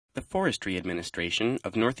The Forestry Administration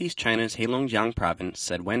of Northeast China's Heilongjiang province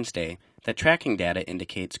said Wednesday that tracking data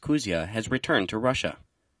indicates Kuzya has returned to Russia.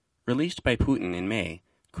 Released by Putin in May,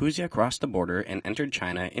 Kuzya crossed the border and entered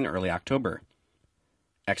China in early October.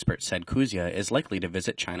 Experts said Kuzya is likely to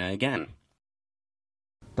visit China again.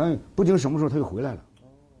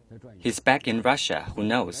 He's back in Russia, who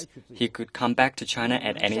knows? He could come back to China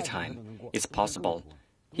at any time. It's possible.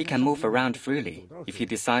 He can move around freely. If he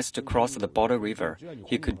decides to cross the border river,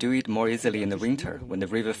 he could do it more easily in the winter when the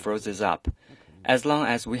river freezes up. As long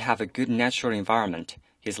as we have a good natural environment,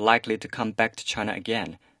 he's likely to come back to China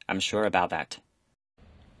again. I'm sure about that.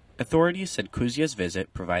 Authorities said Kuzya's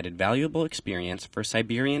visit provided valuable experience for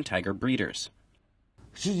Siberian tiger breeders.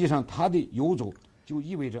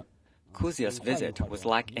 Kuzya's visit was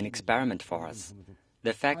like an experiment for us.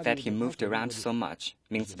 The fact that he moved around so much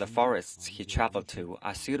means the forests he traveled to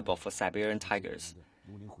are suitable for Siberian tigers.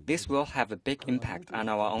 This will have a big impact on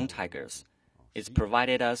our own tigers. It's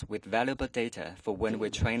provided us with valuable data for when we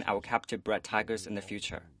train our captive bred tigers in the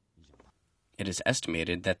future. It is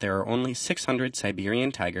estimated that there are only 600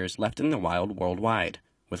 Siberian tigers left in the wild worldwide,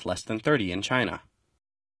 with less than 30 in China.